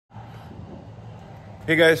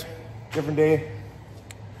Hey guys, different day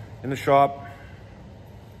in the shop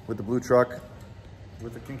with the blue truck.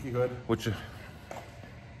 With the kinky hood.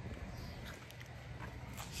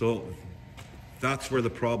 So that's where the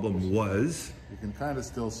problem was. You can kind of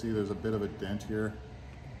still see there's a bit of a dent here.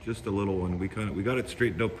 Just a little one. We got it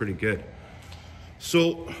straightened out pretty good.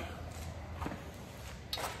 So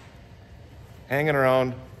hanging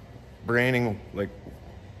around, braining, like,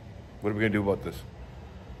 what are we gonna do about this?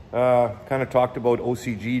 Kind of talked about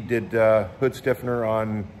OCG did hood stiffener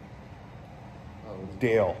on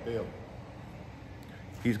Dale.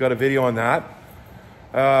 He's got a video on that.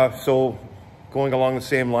 So going along the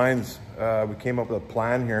same lines, we came up with a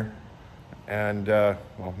plan here, and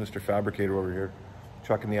well, Mr. Fabricator over here,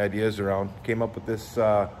 chucking the ideas around, came up with this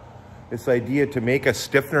this idea to make a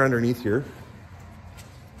stiffener underneath here.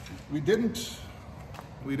 We didn't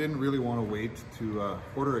really want to wait to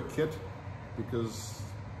order a kit, because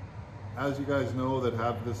as you guys know that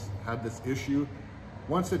had this issue,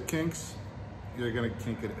 once it kinks, you're gonna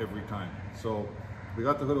kink it every time. So we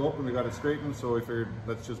got the hood open, we got it straightened, so we figured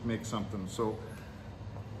let's just make something. So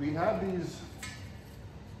we had these,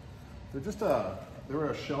 they were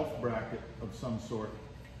a shelf bracket of some sort.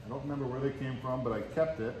 I don't remember where they came from, but I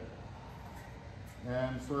kept it.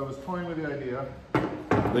 And so I was toying with the idea.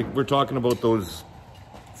 Like, we're talking about those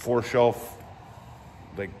 4-shelf,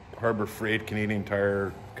 like Harbor Freight, Canadian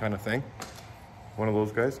Tire kind of thing. One of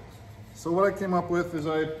those guys. So what I came up with is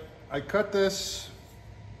I cut this,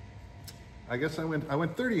 I guess I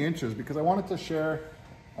went 30 inches because I wanted to share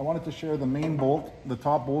the main bolt, the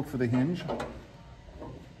top bolt for the hinge.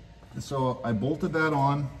 And so I bolted that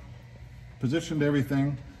on, positioned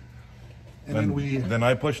everything, and then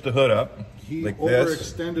I pushed the hood up. He like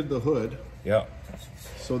overextended the hood. Yeah.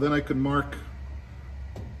 So then I could mark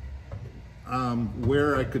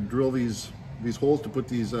where I could drill these holes to put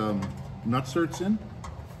these nutserts in.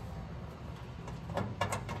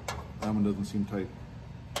 That one doesn't seem tight.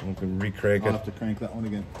 You can re-crank it. I'll have to crank that one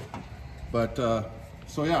again. But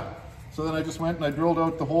so yeah, so then I just went and I drilled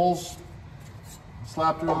out the holes,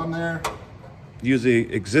 slapped it on there. Use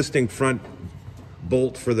the existing front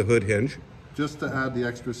bolt for the hood hinge. Just to add the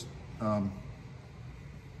extra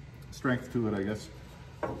strength to it, I guess.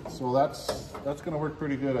 So that's gonna work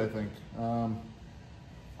pretty good, I think.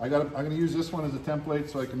 I'm gonna use this one as a template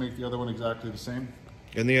so I can make the other one exactly the same.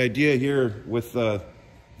 And the idea here with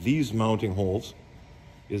these mounting holes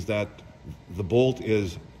is that the bolt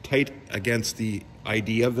is tight against the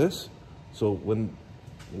ID of this. So when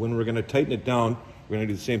we're gonna tighten it down, we're gonna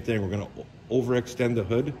do the same thing. We're gonna overextend the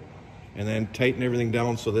hood and then tighten everything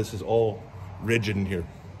down so this is all rigid in here.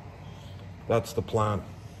 That's the plan.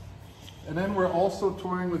 And then we're also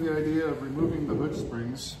toying with the idea of removing the hood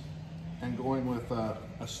springs and going with a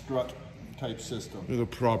strut type system. There's a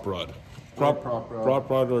prop rod. Prop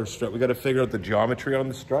rod or strut. We got to figure out the geometry on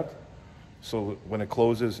the strut. So when it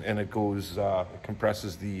closes and it goes, it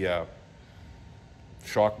compresses the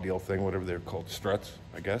shock deal thing, whatever they're called, struts,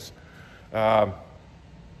 I guess.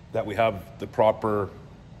 That we have the proper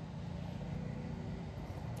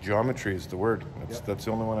geometry is the word. That's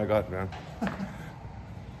the only one I got, man.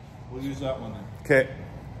 We'll use that one then. Okay,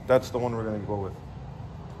 that's the one we're gonna go with.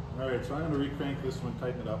 All right, so I'm gonna re-crank this one,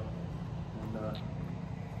 tighten it up, and then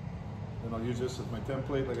I'll use this as my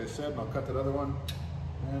template, like I said, and I'll cut that other one,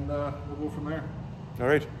 and we'll go from there. All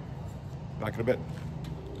right, back in a bit.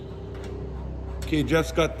 Okay,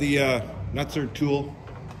 Jeff's got the nutsert tool,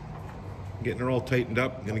 getting her all tightened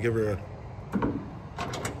up. I'm gonna give her a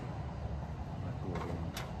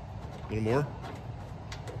little more.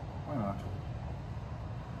 Why not?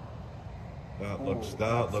 That looks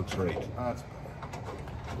right. That's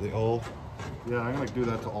They all. Yeah, I'm gonna do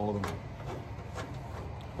that to all of them.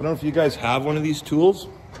 I don't know if you guys have one of these tools,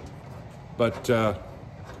 but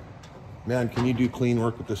man, can you do clean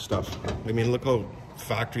work with this stuff? I mean, look how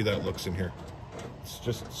factory that looks in here. It's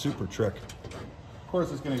just super trick. Of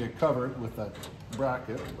course, it's gonna get covered with that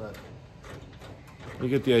bracket, but You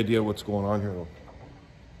get the idea of what's going on here, though.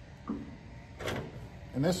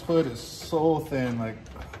 and this hood is so thin, like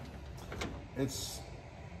it's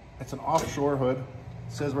an offshore hood.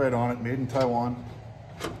 It says right on it, made in Taiwan.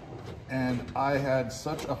 And I had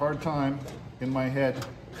such a hard time in my head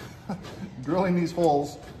drilling these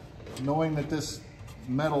holes, knowing that this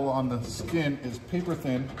metal on the skin is paper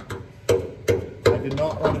thin. I did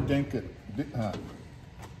not want to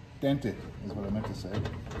dent it is what I meant to say.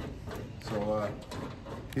 So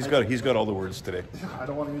He's got all the words today. I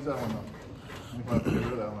don't want to use that one though. I'm going to have to get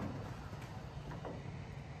rid of that one.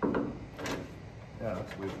 Yeah,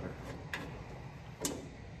 that's way better.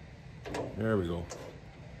 There we go.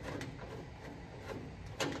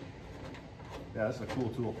 Yeah, Yeah, that's a cool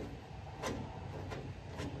tool.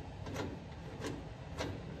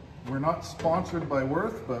 We're not sponsored by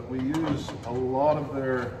Worth, but we use a lot of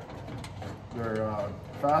their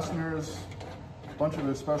fasteners, a bunch of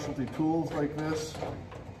their specialty tools like this.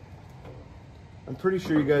 I'm pretty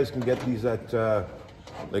sure you guys can get these at,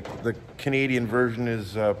 like the Canadian version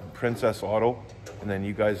is Princess Auto, and then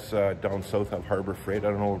you guys down south have Harbor Freight. I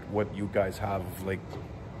don't know what you guys have like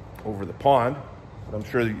over the pond, but I'm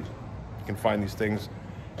sure that you can find these things.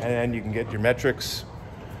 And then you can get your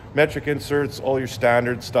metric inserts, all your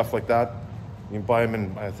standard stuff like that. You can buy them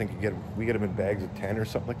in, I think we get them in bags of 10 or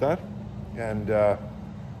something like that. And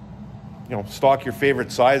you know, stock your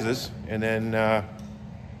favorite sizes, and then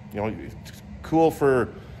you know, it's cool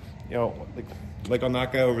for, you know, like on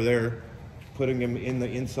that guy over there, putting them in the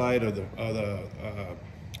inside of the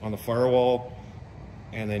on the firewall,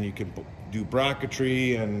 and then you can do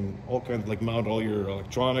bracketry and all kinds, like mount all your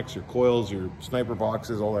electronics, your coils, your sniper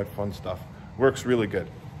boxes, all that fun stuff. Works really good.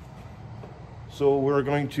 So we're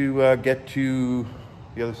going to get to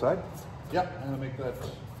the other side. Yeah, I'm gonna make that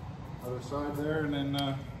other side there, and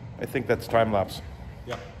then I think that's time lapse.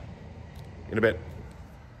 yeah, In a bit.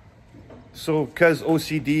 So, because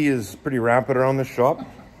OCD is pretty rampant around this shop,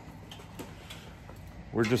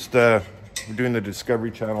 we're just we're doing the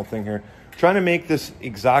Discovery Channel thing here, trying to make this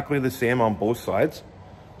exactly the same on both sides.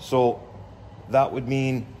 So that would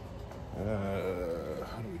mean, how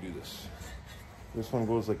do we do this? This one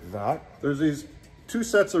goes like that. there's these two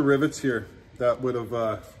sets of rivets here that would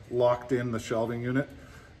have locked in the shelving unit.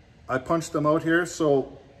 I punched them out here,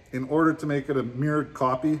 so in order to make it a mirrored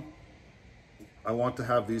copy, I want to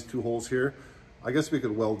have these two holes here. I guess we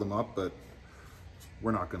could weld them up, but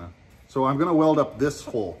we're not gonna. So I'm gonna weld up this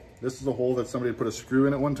hole. This is a hole that somebody put a screw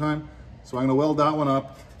in at one time. So I'm gonna weld that one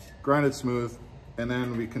up, grind it smooth, and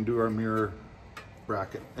then we can do our mirror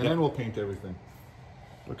bracket. And then we'll paint everything.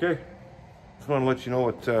 Okay. Just want to let you know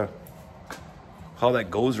what how that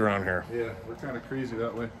goes around here. Yeah, we're kind of crazy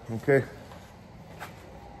that way. Okay.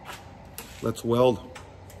 Let's weld.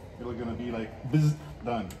 It's gonna be like, bzz,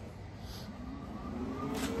 done.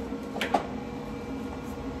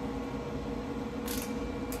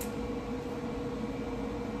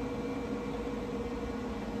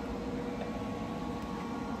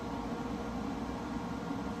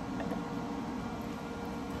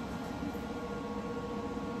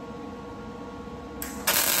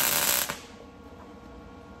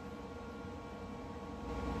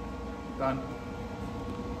 Done.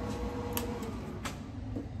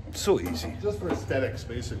 So easy. Just for aesthetics,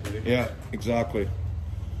 basically. Yeah, exactly.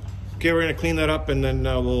 Okay, we're gonna clean that up and then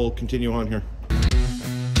we'll continue on here.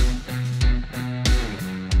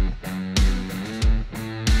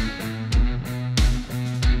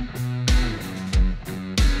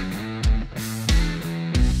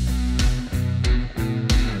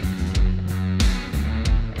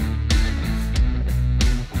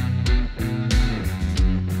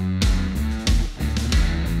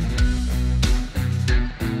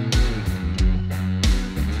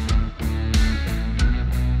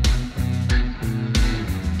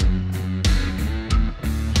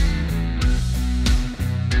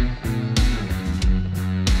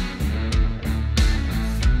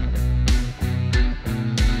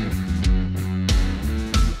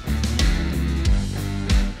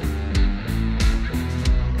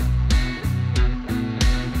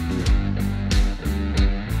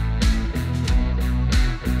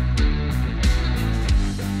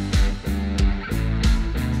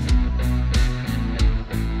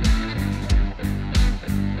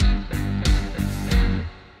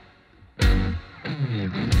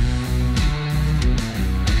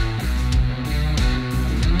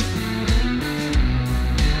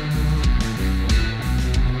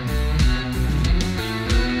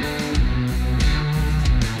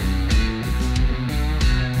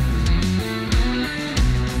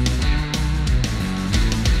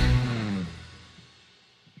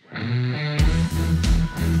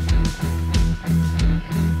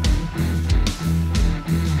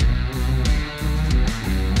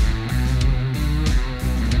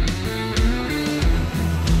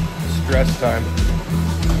 Stress time.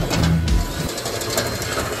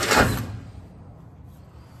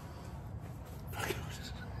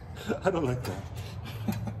 I don't like that.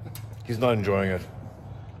 He's not enjoying it.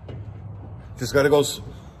 Just gotta go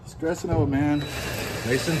Stressing out, man.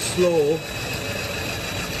 nice and slow.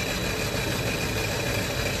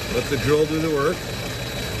 Let the drill do the work.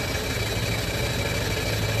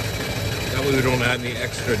 That way we don't add any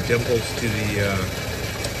extra dimples to the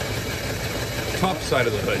top side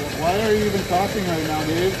of the hood. Why are you even talking right now,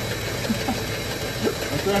 Dave?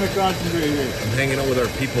 I'm trying to concentrate here. I'm hanging out with our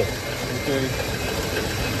people. Okay.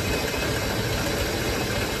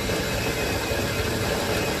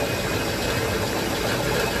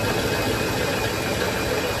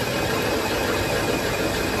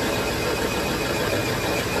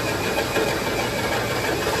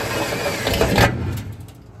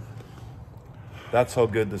 That's how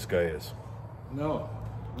good this guy is. No.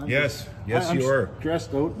 Yes, you are.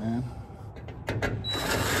 Stressed out, man.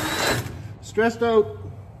 Stressed out.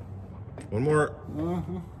 One more.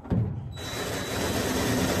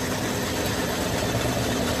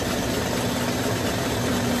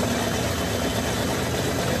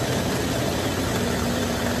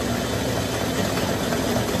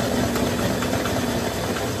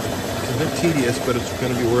 It's a bit tedious, but it's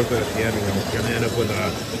going to be worth it at the end. We're going to end up with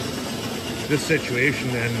this situation,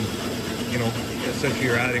 and you know, essentially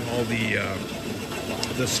you're adding all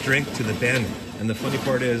the strength to the bend. And the funny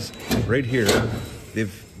part is, right here,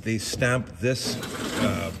 they stamped this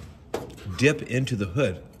dip into the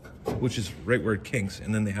hood, which is right where it kinks,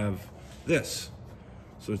 and then they have this.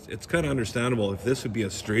 So it's kind of understandable if this would be a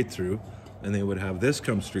straight through, and they would have this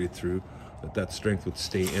come straight through, that strength would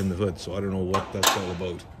stay in the hood. So I don't know what that's all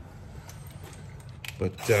about.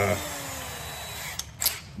 But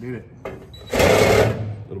Need it.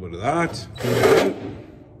 a little bit of that.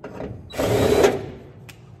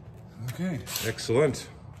 Okay. Excellent.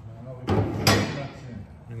 I'm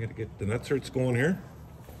gonna get the nut certs going here.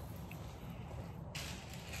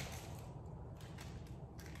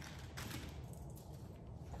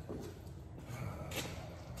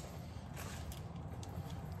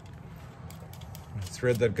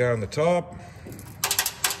 Thread that guy on the top.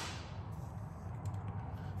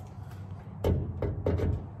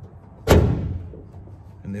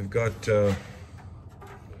 And they've got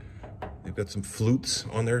some flutes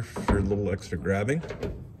on there for a little extra grabbing.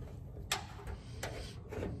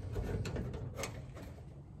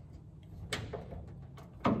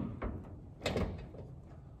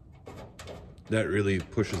 That really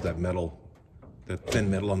pushes that metal, that thin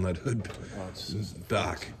metal on that hood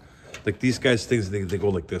back. Like these guys' things, they go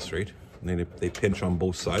like this, right? And they pinch on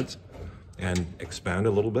both sides and expand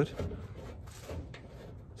a little bit.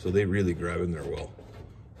 So they really grab in there well.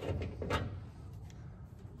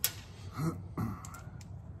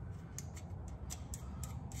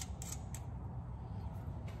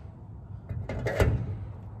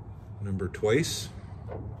 Number twice.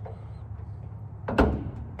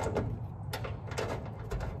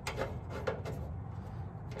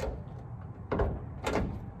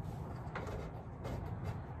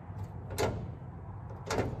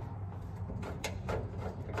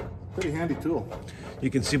 Pretty handy tool. You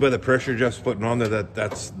can see by the pressure Jeff's putting on there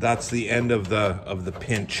that's the end of the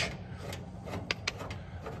pinch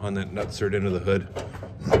on that nut cert into the hood.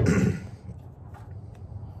 You're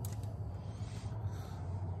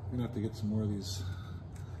gonna have to get some more of these.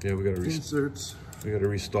 Yeah, we got to inserts. We got to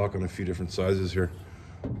restock on a few different sizes here.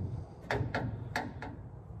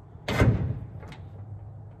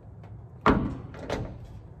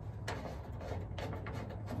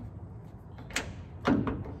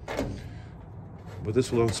 But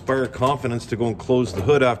this will inspire confidence to go and close the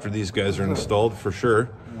hood after these guys are installed, for sure.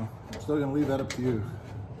 Yeah, I'm still gonna leave that up to you.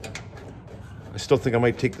 I still think I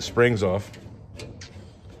might take the springs off,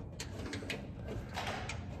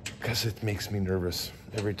 because it makes me nervous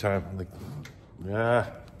every time. I'm like, yeah.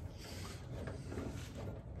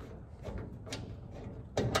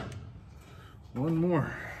 One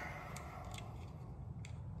more.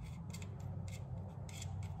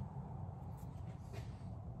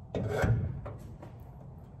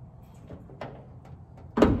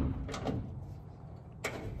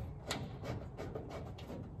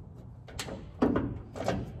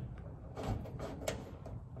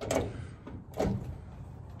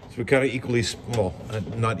 So we kind of equally, well,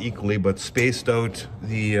 not equally, but spaced out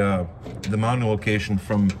the mounting location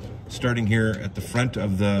from starting here at the front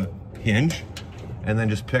of the hinge, and then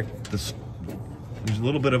just picked this. There's a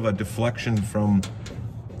little bit of a deflection from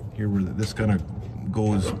here where this kind of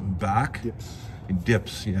goes back. Dips. It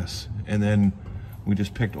dips, yes. And then we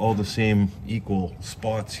just picked all the same equal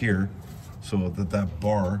spots here, so that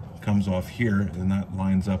bar comes off here, and that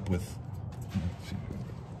lines up with.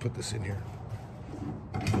 Put this in here.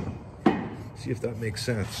 See if that makes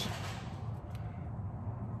sense.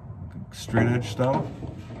 Straight edge style.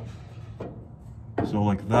 So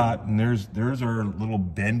like that, and there's our little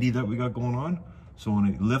bendy that we got going on. So when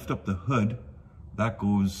I lift up the hood, that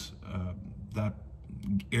goes, that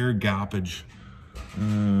air gappage, I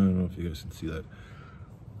don't know if you guys can see that.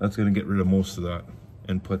 That's gonna get rid of most of that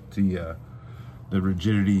and put the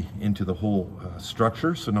rigidity into the whole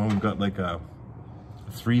structure. So now we've got like a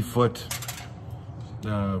 3 foot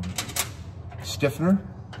stiffener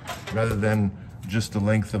rather than just the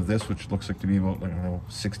length of this, which looks like to be about, I don't know,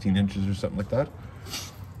 16 inches or something like that.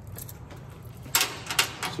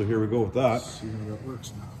 So here we go with that. Let's see how that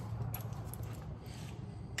works now.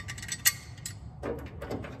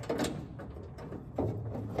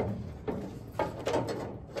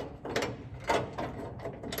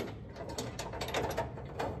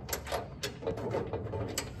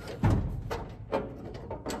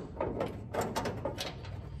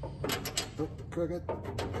 Crooked.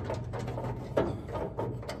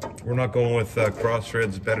 We're not going with cross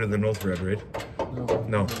threads better than no thread, right? No.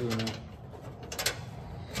 No.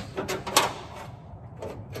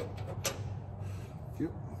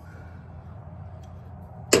 Yep.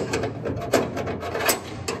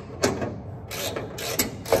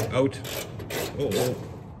 Out. Oh.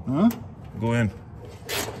 Huh? Go in.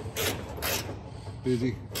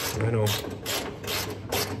 Busy. I know. A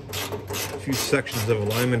few sections of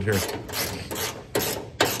alignment here.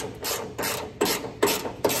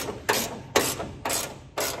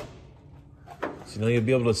 So now you'll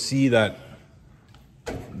be able to see that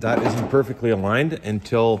that isn't perfectly aligned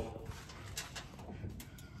until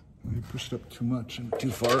You pushed up too much and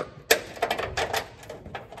too far.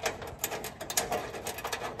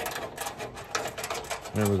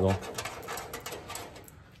 There we go.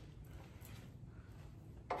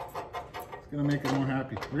 it's gonna make it more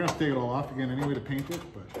happy. We're gonna have to take it all off again anyway to paint it,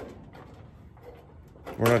 but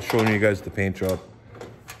We're not showing you guys the paint job.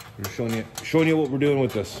 We're showing you what we're doing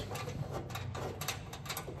with this.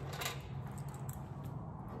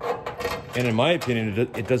 And in my opinion,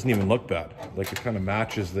 it doesn't even look bad. Like, it kind of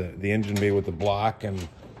matches the engine bay with the black, and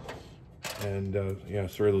yeah,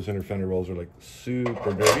 sorry, those inner fender rolls are like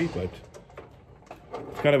super dirty, but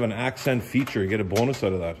it's kind of an accent feature. You get a bonus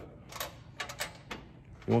out of that.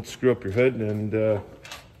 You won't screw up your hood, and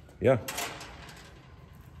yeah,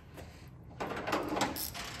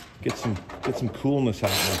 get some coolness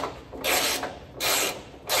happening.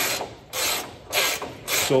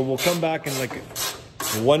 So we'll come back in like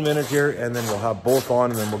 1 minute here, and then we'll have both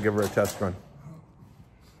on, and then we'll give her a test run.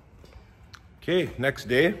 Okay, next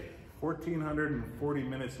day. 1,440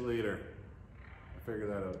 minutes later. Figure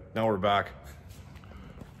that out. Now we're back.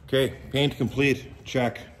 Okay, paint complete,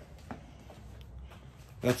 check.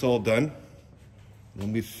 That's all done.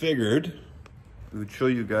 And we figured we would show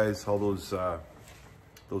you guys how those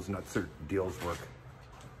nuts or deals work.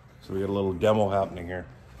 So we got a little demo happening here.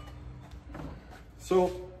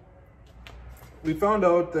 So we found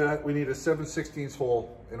out that we need a 7/16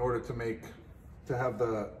 hole in order to have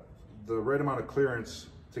the right amount of clearance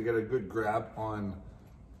to get a good grab on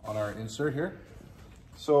our insert here.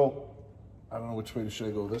 So I don't know which way should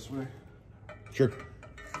I go, this way? Sure.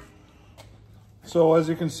 So as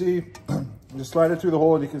you can see, you slide it through the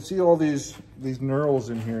hole and you can see all these knurls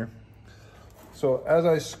in here. So as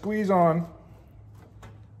I squeeze on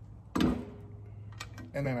and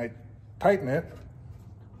then I tighten it,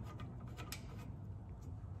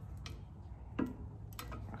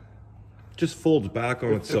 Just folds back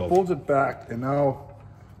on itself. It folds it back, and now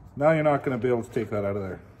you're not going to be able to take that out of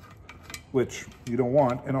there, which you don't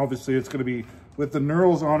want. And obviously it's going to be, with the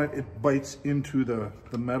knurls on it, it bites into the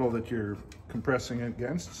metal that you're compressing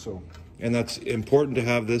against. So, and that's important to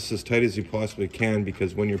have this as tight as you possibly can,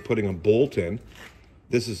 because when you're putting a bolt in,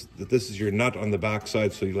 this is your nut on the back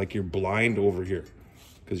side, so you're blind over here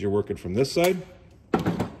because you're working from this side,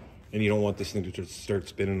 and you don't want this thing to start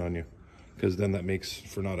spinning on you, because then that makes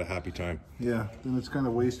for not a happy time. yeah, then it's kind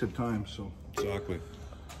of wasted time. So Exactly.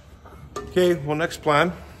 Okay, well, next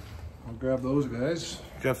plan. I'll grab those guys.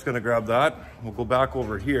 Jeff's gonna grab that. We'll go back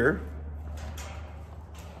over here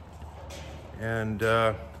and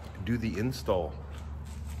do the install.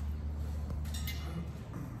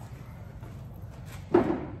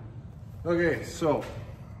 Okay, so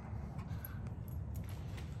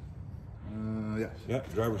Yeah,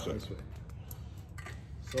 driver's side.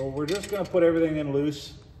 So we're just gonna put everything in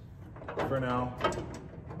loose for now,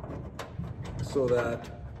 so that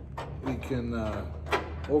we can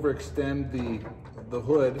overextend the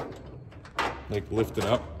hood. Like lift it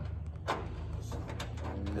up,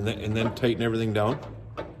 and then tighten everything down.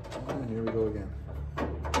 And here we go again.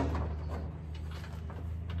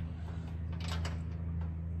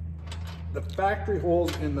 The factory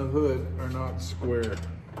holes in the hood are not square.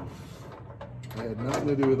 I had nothing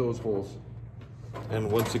to do with those holes. And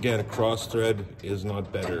once again, cross thread is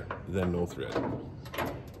not better than no thread.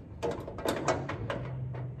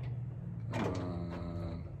 Gotta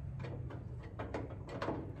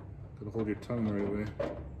hold your tongue the right way.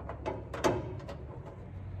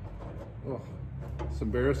 Oh, it's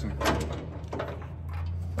embarrassing.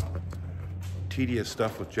 Tedious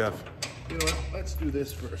stuff with Jeff. You know what? Let's do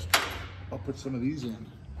this first. I'll put some of these in.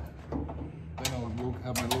 Then I'll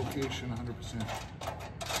have my location 100%.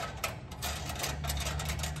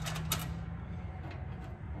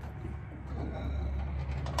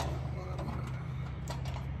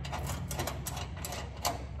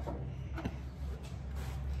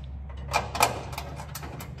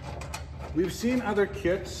 We've seen other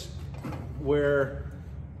kits where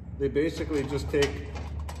they basically just take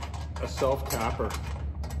a self-tapper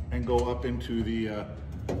and go up into the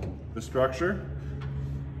structure.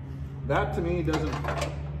 That to me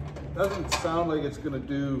doesn't sound like it's going to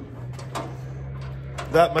do.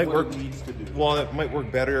 That might work. It needs to do. Well, it might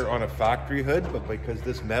work better on a factory hood, but because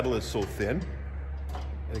this metal is so thin,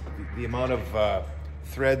 like the amount of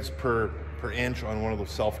threads per inch on one of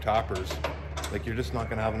those self-tappers, like you're just not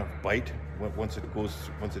going to have enough bite once it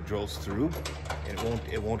drills through, and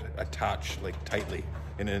it won't attach like tightly.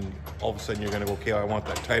 And then all of a sudden you're going to go, okay, I want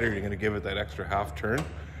that tighter. You're going to give it that extra half turn,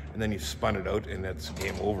 and then you spun it out, and that's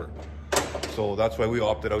game over. So that's why we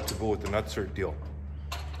opted out to go with the nutsert deal.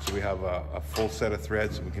 So we have a full set of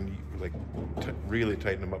threads, and we can like really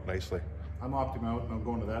tighten them up nicely. I'm opting out, and I'm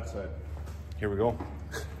going to that side. Here we go.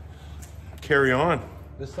 Carry on.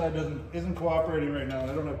 This side isn't cooperating right now. I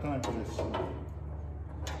don't have time for this.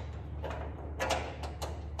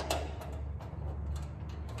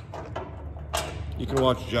 You can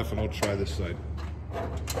watch Jeff, and I'll try this side.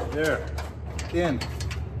 There, in.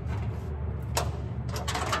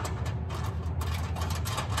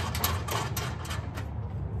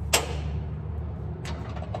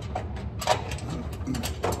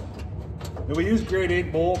 And we used grade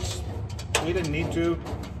 8 bolts. We didn't need to,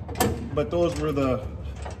 but those are the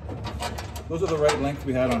right length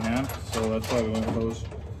we had on hand, so that's why we went with those.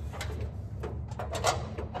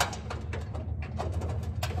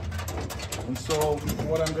 And so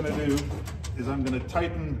what I'm going to do is I'm going to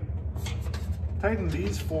tighten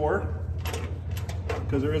these 4,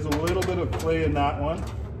 because there is a little bit of play in that one,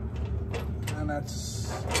 and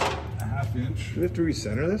that's a 1/2 inch. Do we have to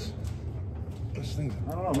recenter this? This thing,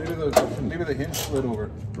 I don't know, maybe the hinge slid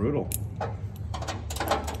over. brutal.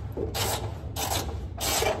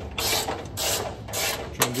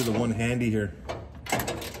 Trying to do the one handy here.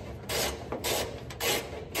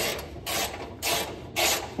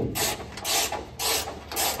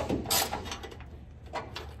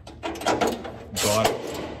 Got it.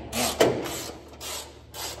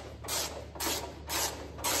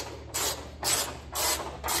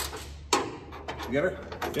 You get her?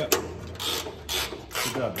 Yeah.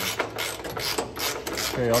 Good job, man.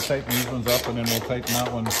 Okay, I'll tighten these ones up, and then we'll tighten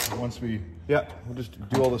that one once we... Yeah, we'll just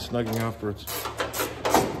do all the snugging afterwards.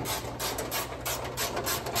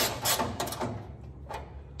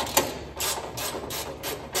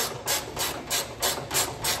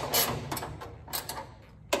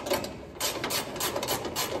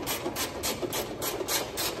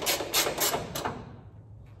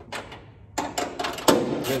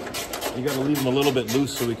 You got to leave them a little bit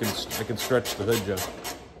loose so I can stretch the hood,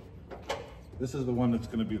 Jeff. This is the one that's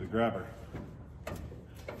going to be the grabber.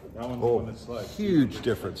 That one's the one that slides. Huge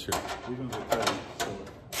difference here. These ones are tight.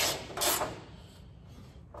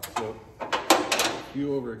 So if you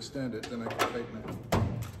overextend it, then I can tighten it.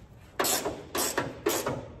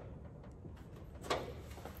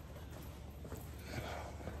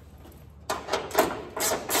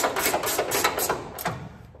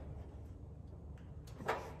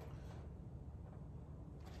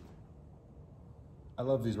 I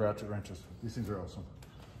love these ratchet wrenches. These things are awesome.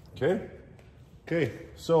 Okay. Okay,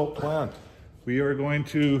 so Plan. we are going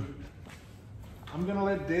to, I'm going to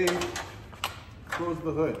let Dave close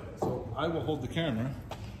the hood. So I will hold the camera.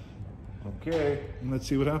 Okay. And let's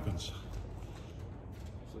see what happens.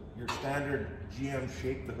 So your standard GM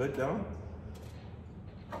shape the hood down.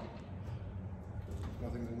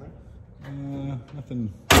 Nothing in there.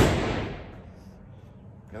 Nothing.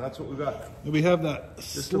 And that's what we got. We have that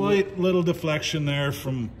slight little deflection there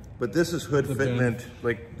from. But this is hood The fitment, bend.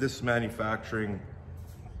 like this manufacturing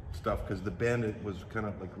stuff, because the bend, it was kind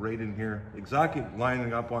of like right in here, exactly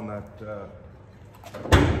lining up on that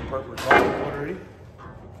part we're talking about already.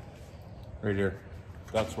 Right here.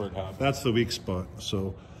 That's where it happened. That's the weak spot.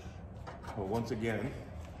 So But once again,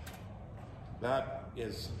 that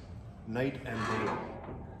is night and day.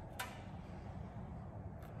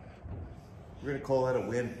 We're gonna call that a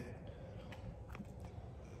win.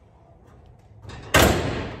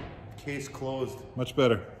 Case closed. much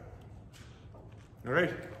better. All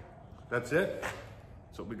right, that's it.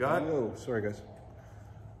 That's what we got. Oh, sorry guys.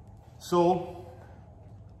 So,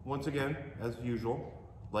 once again, as usual,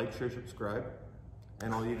 like, share, subscribe,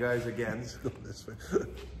 and all you guys again.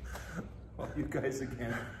 All you guys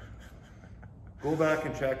again. Go back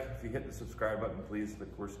and check. If you hit the subscribe button, please. Like,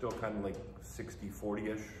 we're still kind of like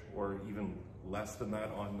 60-40-ish, or even less than that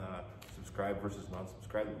on subscribe versus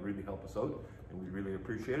non-subscribe. It would really help us out, and we really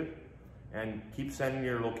appreciate it. And keep sending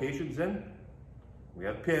your locations in. We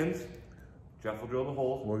have pins. Jeff will drill the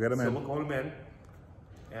holes. We'll get them in. Silicone them in.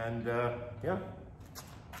 And yeah,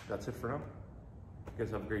 that's it for now. You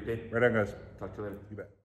guys have a great day. Right on, guys. Talk to you later. You bet.